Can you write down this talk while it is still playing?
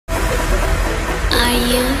Are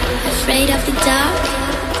you afraid of the dark?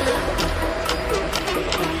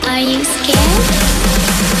 Are you scared?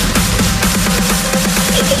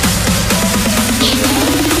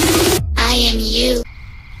 I am you.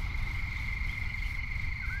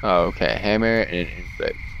 Oh, okay. Hammer and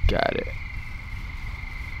inflict. Got it.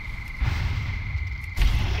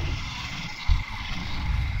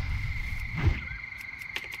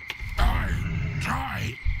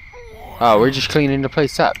 Oh, we're just cleaning the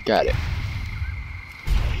place up. Got it.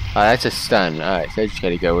 Oh, that's a stun. Alright, so I just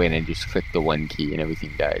gotta go in and just click the one key and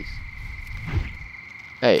everything dies.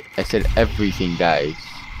 Hey, I said everything dies.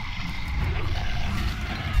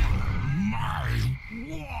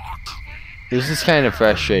 This is kind of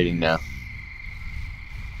frustrating now.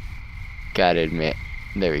 Gotta admit.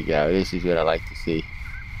 There we go. This is what I like to see.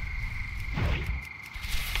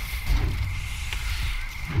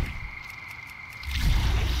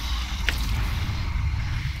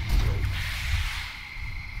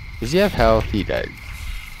 Does he have health? He does.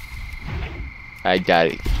 I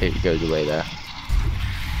doubt it goes away though.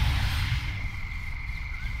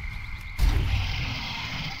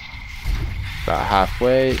 About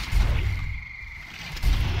halfway.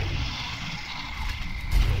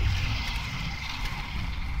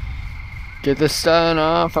 Get the stun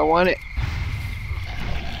off, I want it.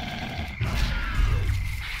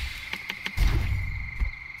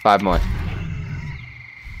 Five more.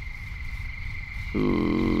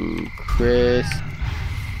 Ooh, Chris.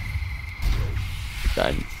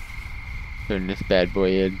 Done. Turn this bad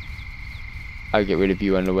boy in. I'll get rid of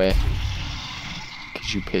you on the way.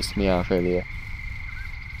 Cause you pissed me off earlier.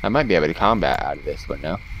 I might be able to combat out of this one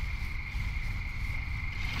now.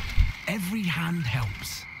 Every hand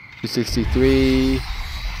helps. 263.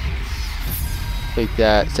 Take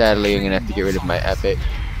that. Sadly, I'm gonna have to get rid of my epic.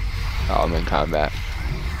 Oh, I'm in combat.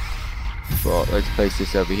 Well, let's place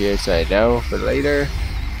this over here so I know for later.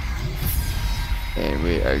 And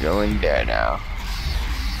we are going there now.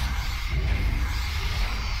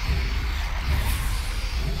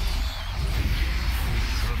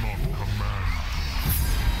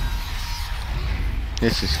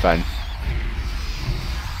 This is fun.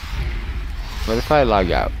 What if I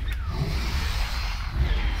log out?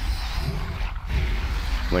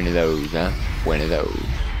 One of those, huh? One of those.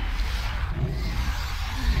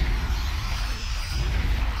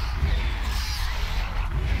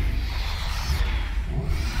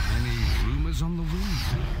 Any rumors on the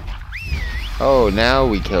wind? Oh, now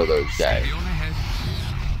we kill those guys.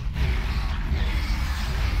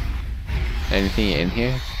 Anything in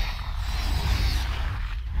here?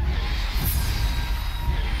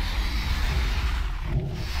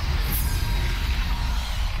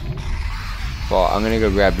 Well, I'm gonna go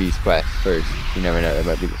grab these quests first. You never know, they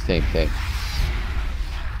might be the same thing.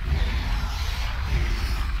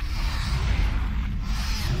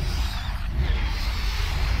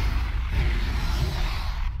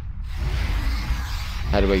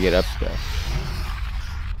 How do I get up there?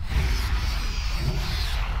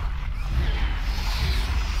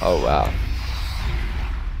 Oh wow.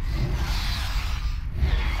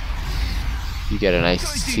 You get a nice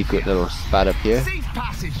secret little spot up here.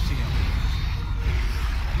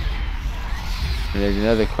 And there's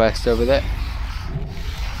another quest over there.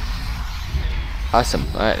 Awesome.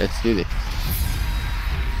 Alright, let's do this.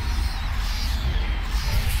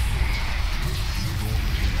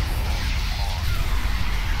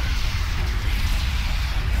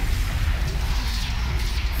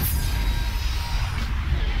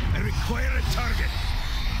 I require a target.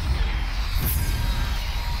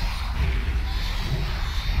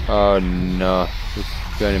 Oh no. This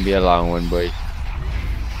is going to be a long one, boys.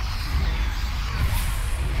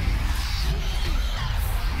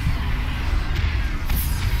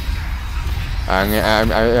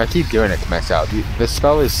 I keep doing it to myself. The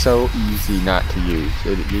spell is so easy not to use.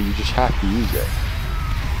 You just have to use it.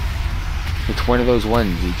 It's one of those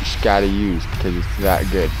ones you just gotta use because it's that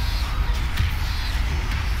good.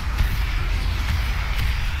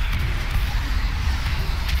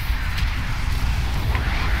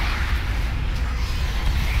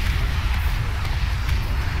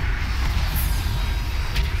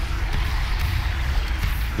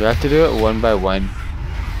 Do I have to do it one by one?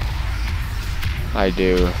 I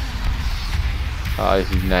do. Oh,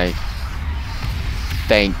 this is nice.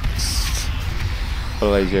 Thanks,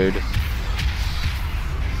 Blizzard.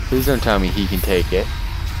 Please don't tell me he can take it.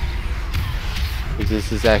 Because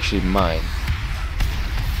this is actually mine.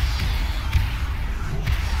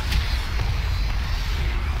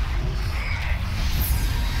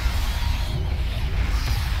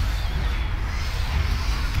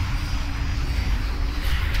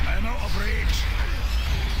 I'm out of range.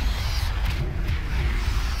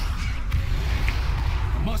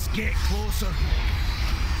 get closer.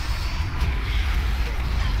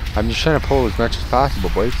 I'm just trying to pull as much as possible,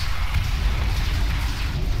 boys.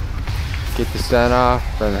 Get the stun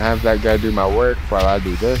off and have that guy do my work while I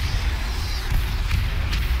do this.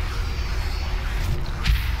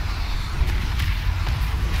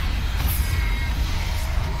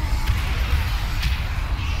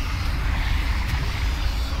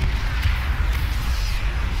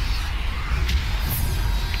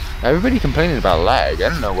 Everybody complaining about lag. I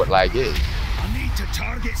don't know what lag is. I need to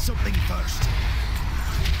target something first.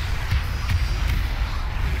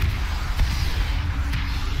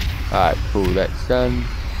 Alright, cool, that's done.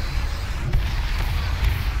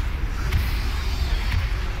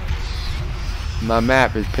 My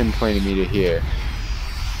map is pinpointing me to here.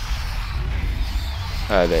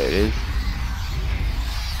 Oh, there it is.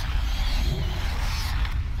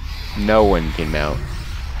 No one can mount.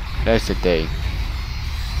 That's the thing.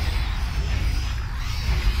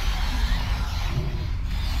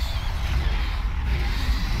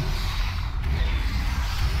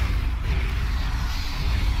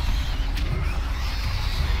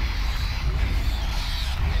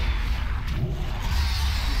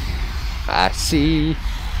 I see.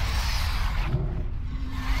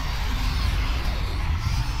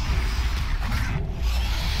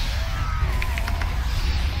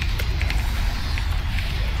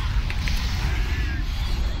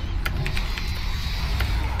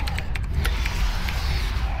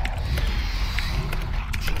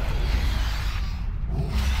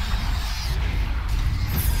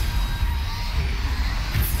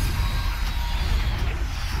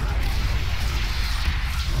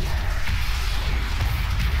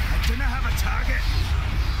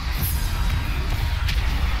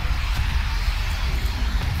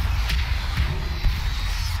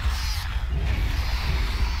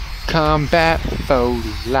 Combat foe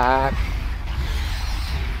live.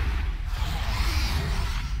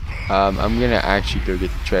 I'm gonna actually go get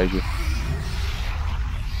the treasure.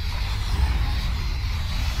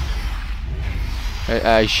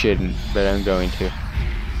 I shouldn't, but I'm going to.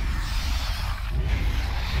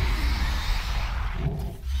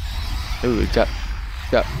 Ooh, it's up.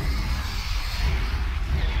 It's up.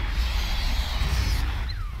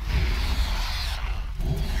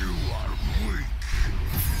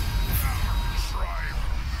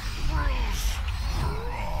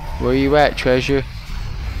 Where you at, treasure?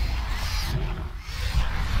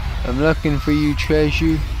 I'm looking for you,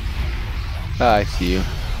 treasure. Oh, I see you.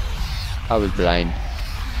 I was blind.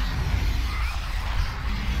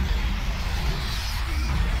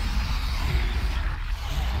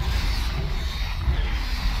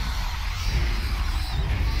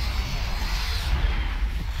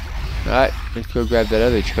 Alright, let's go grab that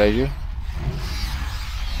other treasure.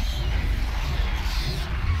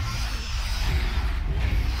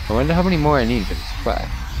 I wonder how many more I need for the supply.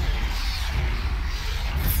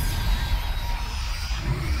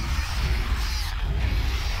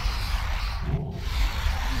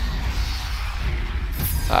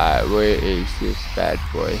 Alright, where is this bad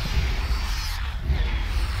boy?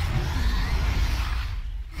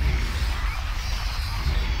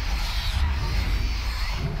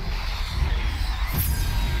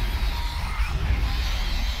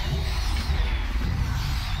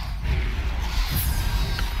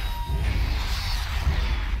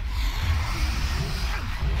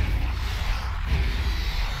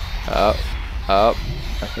 Oh,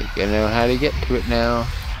 I think I know how to get to it now.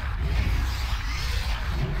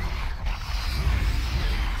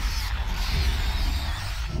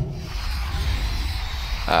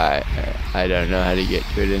 I don't know how to get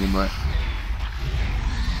to it anymore.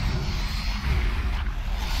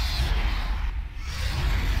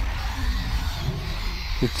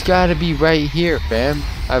 It's gotta be right here, fam.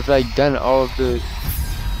 I've like done all of the...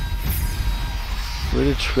 Where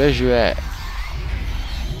the treasure at?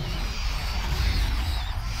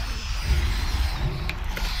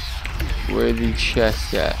 Where the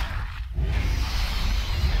chest at?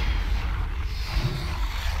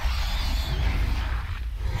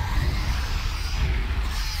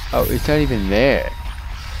 Oh, it's not even there.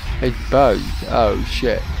 It's bugged. Oh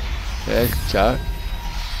shit. That's suck.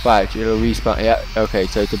 Watch, it'll respawn. Yeah, okay,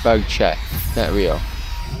 so it's a bug chest. Not real.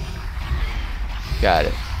 Got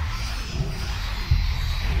it.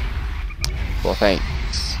 Well,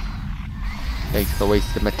 thanks. Thanks for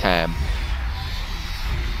wasting my time.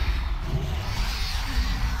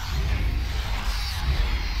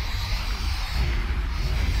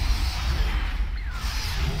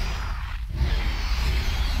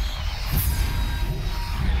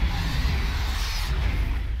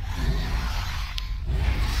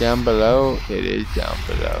 Down below? It is down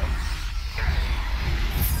below.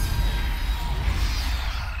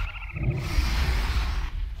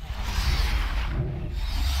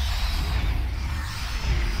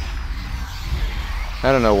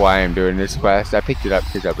 I don't know why I'm doing this quest. I picked it up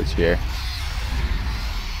because I was here.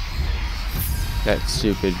 That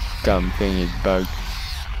stupid dumb thing is bugged.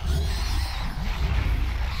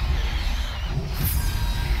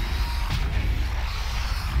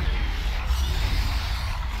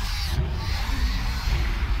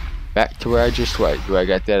 Back to where I just was, where I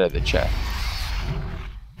got that other chest.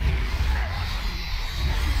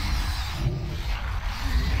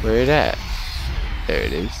 Where it at? There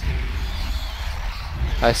it is.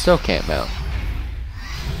 I still can't mount.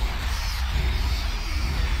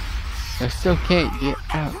 I still can't get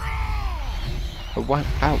out. I want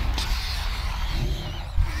out.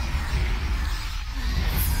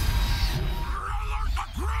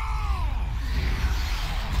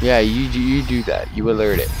 Yeah, you do that. You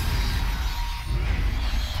alert it.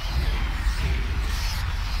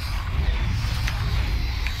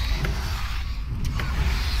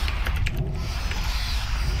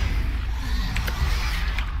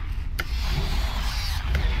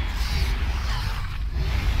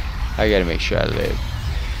 I gotta make sure I live.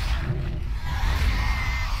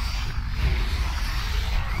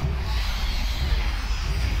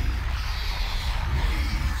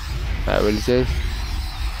 Alright, what is this?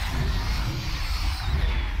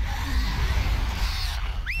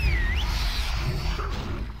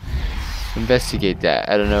 Investigate that.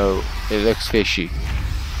 I don't know. It looks fishy.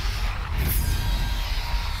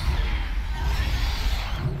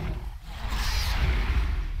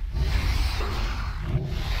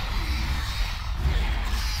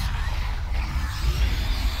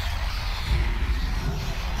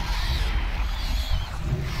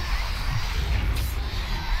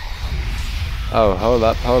 Oh, hold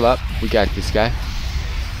up. We got this guy.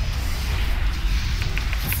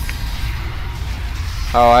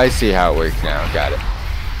 Oh, I see how it works now. Got it.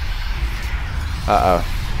 Uh-oh.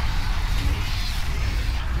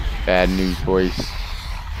 Bad news, boys.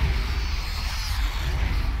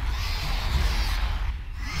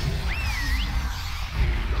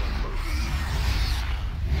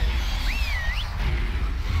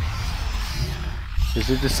 Is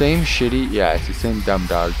it the same shitty? Yeah, it's the same dumb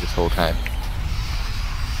dog this whole time.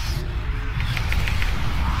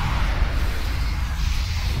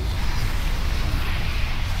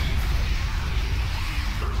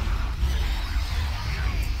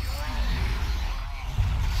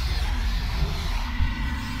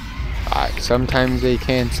 Sometimes they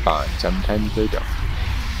can spawn, sometimes they don't.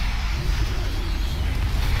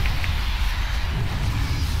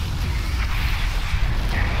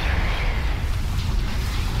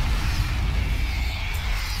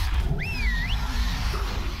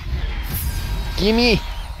 Gimme!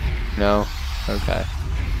 No? Okay.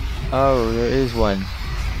 Oh, there is one.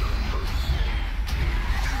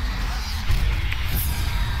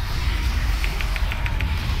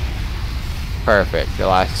 Perfect, the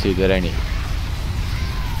last two that I need.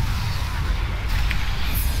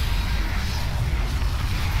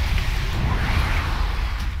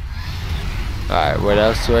 Alright, what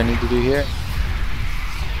else do I need to do here?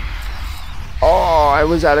 Oh, I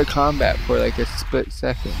was out of combat for like a split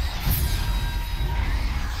second.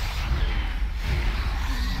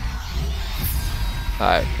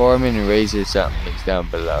 Alright, Foreman and Razer something's down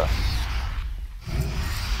below.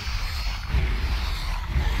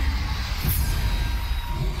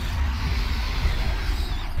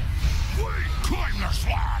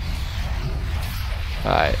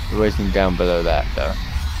 Alright, it wasn't down below that though.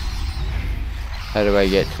 How do I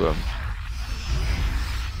get to him?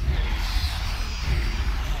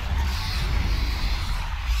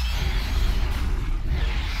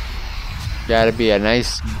 Gotta be a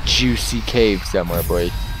nice juicy cave somewhere,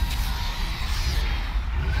 boys.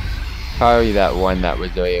 Probably that one that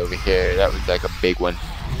was way over here. That was like a big one.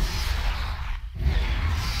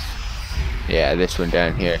 Yeah, this one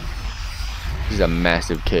down here. This is a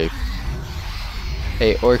massive cave.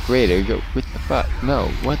 Hey, Orc Raider, go. What the fuck? No,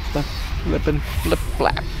 what the flippin' flip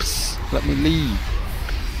flaps? Let me leave.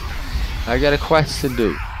 I got a quest to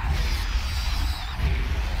do.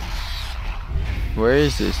 Where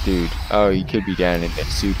is this dude? Oh, he could be down in the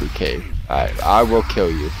super cave. Alright, I will kill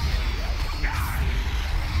you.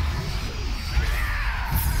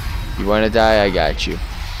 You wanna die? I got you.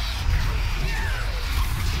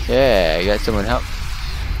 Yeah, I got someone help.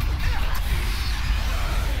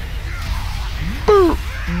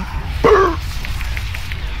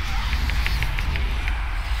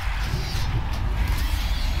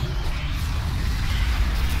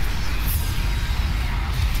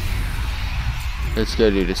 Let's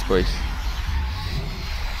go do this, boys.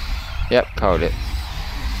 Yep, called it.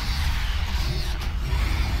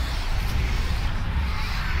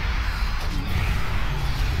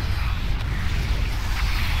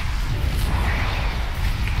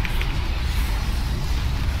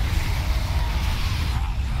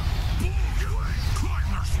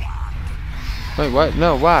 Wait, what?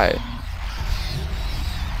 No, why?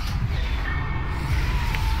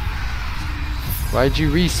 Why'd you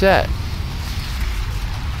reset?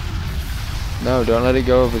 No, don't let it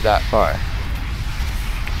go over that far.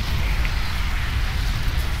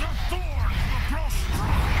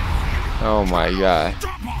 Oh my god.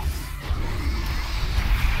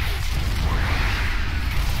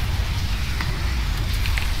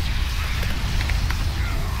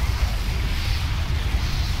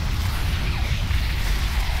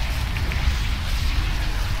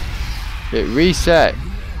 It reset.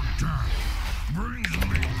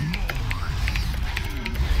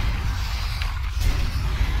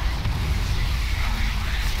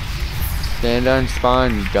 Stand on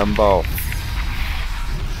spawn, you dumbo.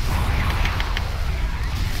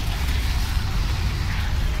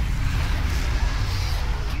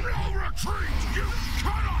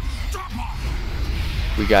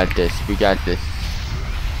 We got this, we got this.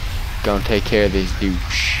 Gonna take care of this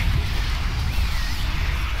douche.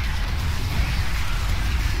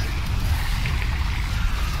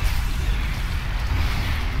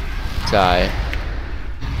 Die.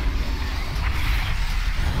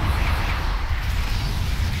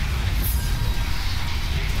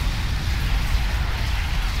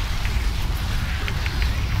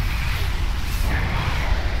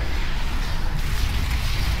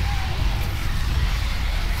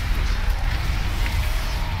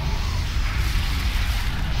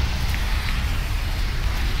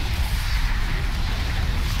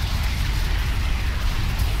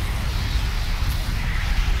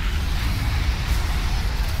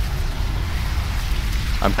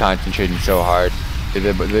 I'm concentrating so hard.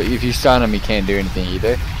 If you stun him, he can't do anything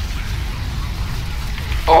either.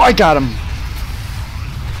 Oh, I got him!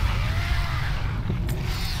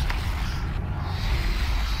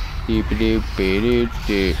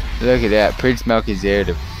 Look at that. Prince Milk is there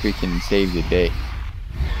to freaking save the day.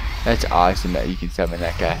 That's awesome that you can summon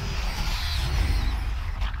that guy.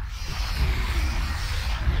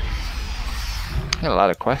 Got a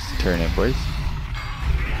lot of quests to turn in, boys.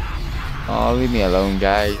 Oh, leave me alone,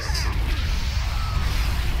 guys.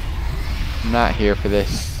 I'm not here for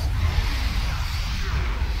this.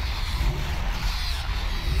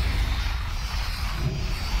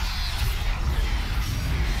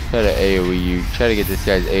 Try to AoE you. Try to get this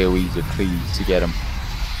guy's AoEs or cleaves to get him.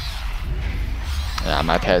 Nah,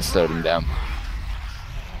 my pet slowed him down.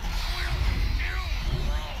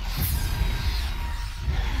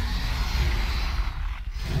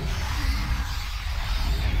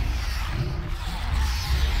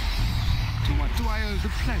 The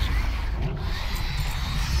pleasure.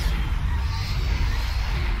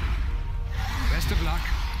 Best of luck.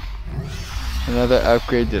 Another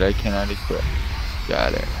upgrade that I cannot equip.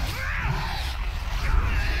 Got it.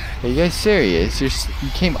 Are you guys serious? You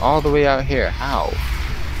came all the way out here. How?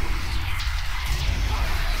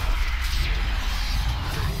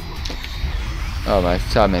 Oh, my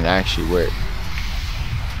summon actually worked.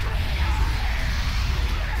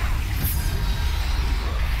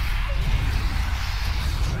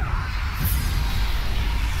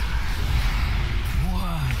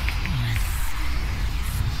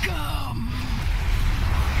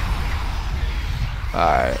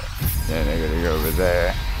 Alright, then I gotta go over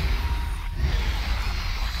there.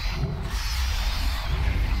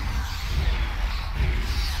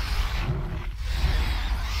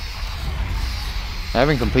 I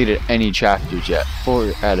haven't completed any chapters yet.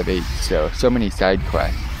 4 out of 8, so many side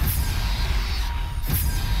quests.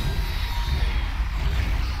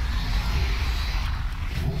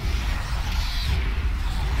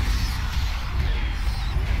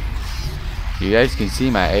 You guys can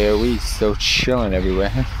see my AoE still chilling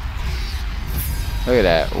everywhere. Look at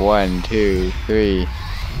that. 1, 2, 3.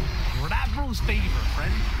 Admiral's favor,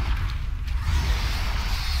 friend.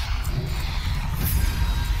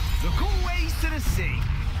 Look always to the sea.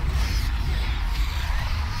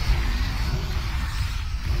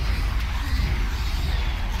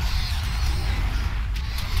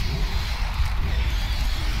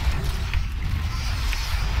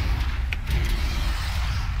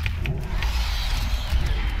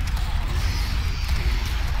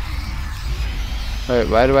 Wait,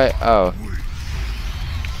 why do I? Oh.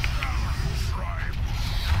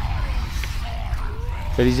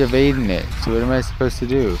 But he's evading it, so what am I supposed to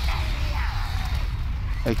do?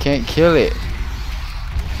 I can't kill it.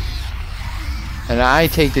 And I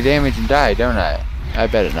take the damage and die, don't I? I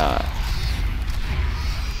bet not.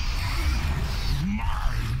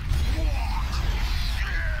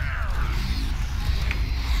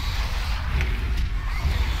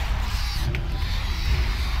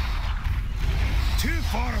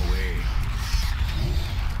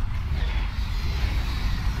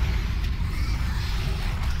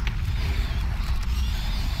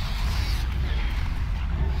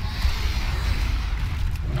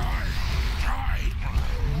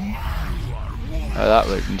 Oh, that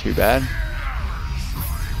wasn't too bad.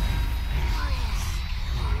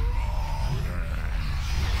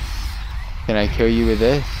 Can I kill you with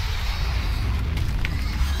this?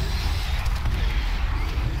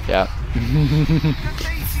 Yeah.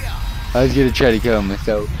 I was gonna try to kill him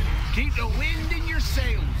myself. Keep the wind in your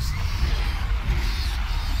sails.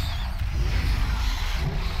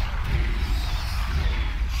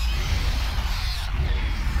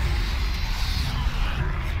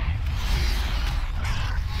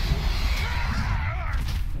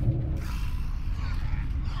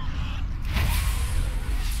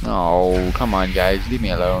 Oh, come on, guys, leave me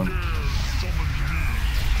alone.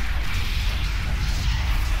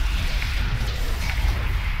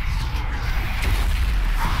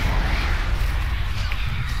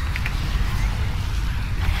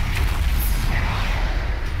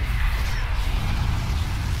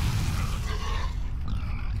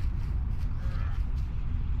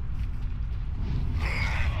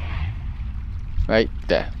 Right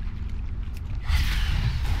there.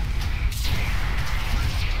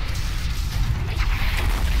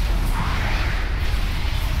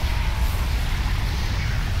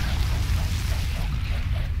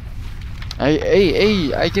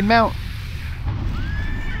 Hey, I can mount.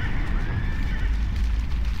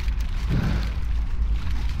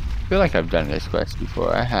 I feel like I've done this quest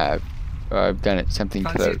before. I have. Or I've done it something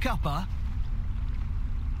Fancy close. a cuppa?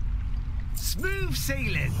 Smooth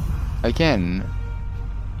sailing. Again.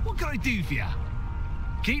 What can I do for you?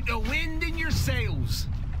 Keep the wind in your sails.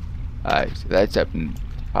 Alright, so that's up in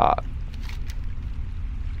top.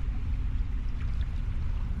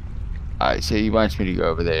 Alright, so he wants me to go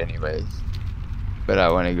over there anyways. But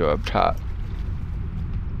I want to go up top.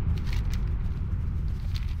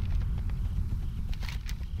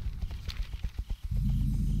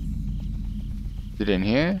 Is it in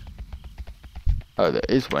here? Oh, there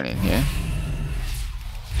is one in here.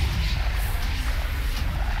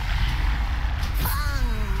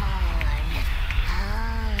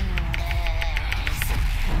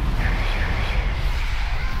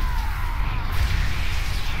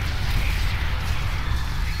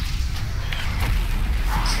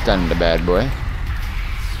 Stun the bad boy.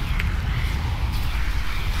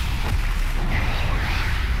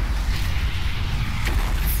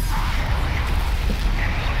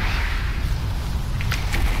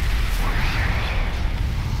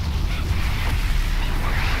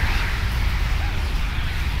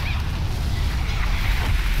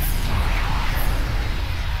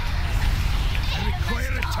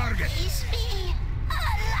 Require a target.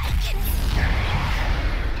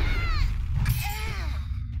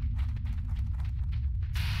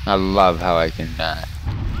 I love how I can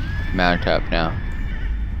mount up now.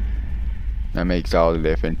 That makes all the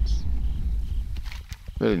difference.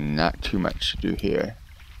 Really not too much to do here.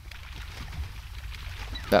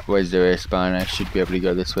 That was the respawn. I should be able to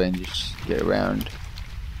go this way and just get around.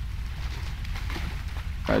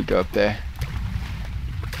 I'll go up there.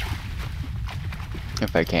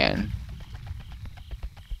 If I can.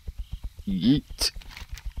 Yeet.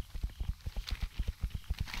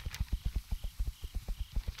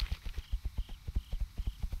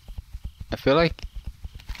 I feel like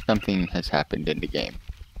something has happened in the game.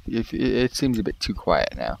 It seems a bit too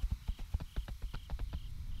quiet now.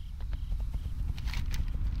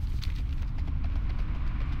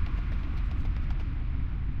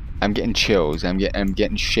 I'm getting chills. I'm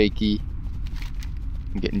getting shaky.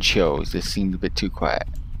 I'm getting chills. This seems a bit too quiet.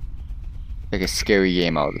 Like a scary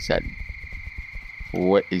game all of a sudden.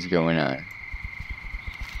 What is going on?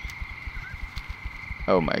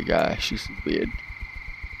 Oh my gosh, this is weird.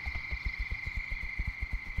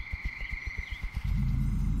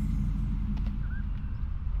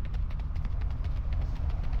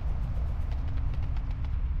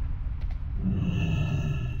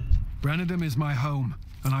 Branadom is my home,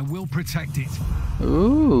 and I will protect it.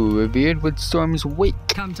 Ooh, revered with Storm's wake.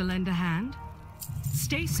 Come to lend a hand?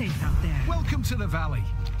 Stay safe out there. Welcome to the valley.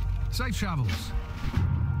 Safe travels.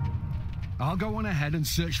 I'll go on ahead and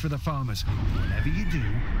search for the farmers. Whatever you do,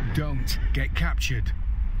 don't get captured.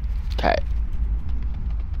 Okay.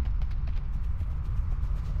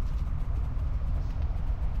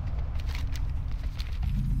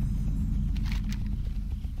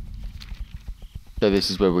 So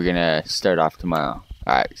this is where we're gonna start off tomorrow.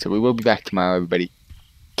 Alright, so we will be back tomorrow, everybody.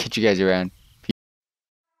 Catch you guys around.